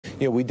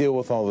we deal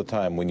with all the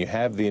time. When you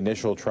have the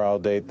initial trial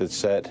date that's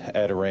set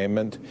at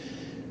arraignment,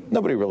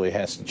 nobody really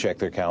has to check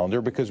their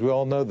calendar because we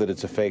all know that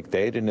it's a fake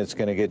date and it's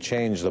going to get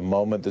changed the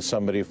moment that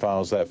somebody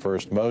files that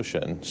first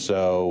motion.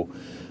 So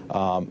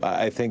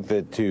I think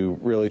that to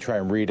really try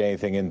and read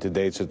anything into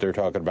dates that they're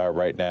talking about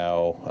right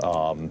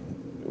now,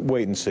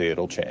 wait and see,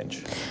 it'll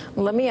change.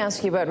 Let me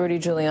ask you about Rudy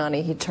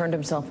Giuliani. He turned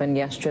himself in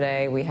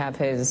yesterday. We have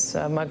his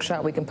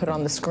mugshot we can put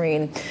on the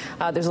screen.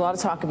 There's a lot of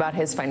talk about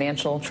his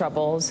financial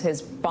troubles.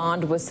 His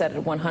bond was set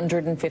at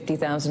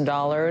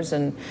 $150,000,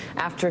 and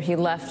after he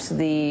left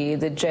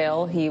the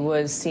jail, he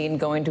was seen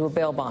going to a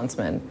bail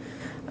bondsman.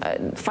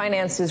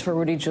 Finances for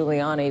Rudy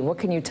Giuliani, what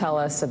can you tell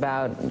us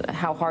about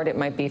how hard it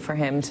might be for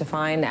him to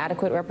find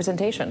adequate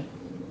representation?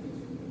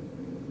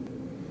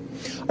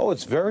 Oh,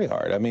 it's very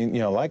hard. I mean,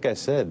 like I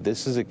said,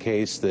 this is a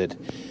case that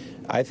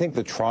I think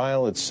the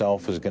trial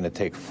itself is going to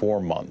take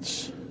 4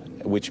 months,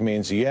 which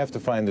means you have to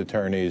find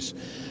attorneys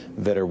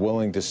that are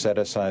willing to set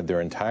aside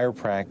their entire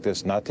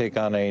practice, not take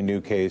on any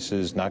new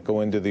cases, not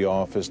go into the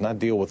office, not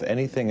deal with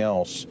anything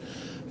else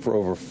for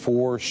over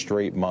 4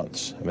 straight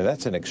months. I mean,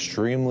 that's an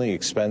extremely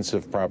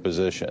expensive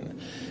proposition.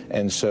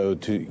 And so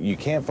you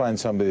can't find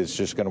somebody that's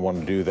just going to want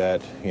to do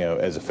that,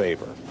 as a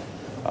favor.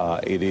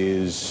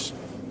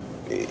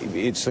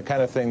 It's the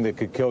kind of thing that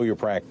could kill your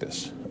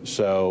practice.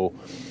 So,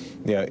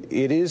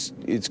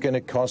 it's going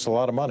to cost a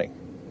lot of money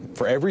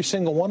for every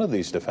single one of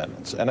these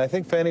defendants. And I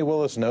think Fani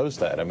Willis knows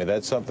that. I mean,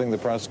 that's something the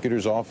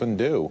prosecutors often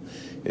do,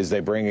 is they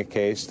bring a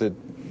case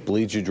that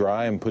bleeds you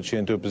dry and puts you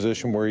into a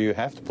position where you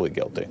have to plead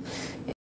guilty.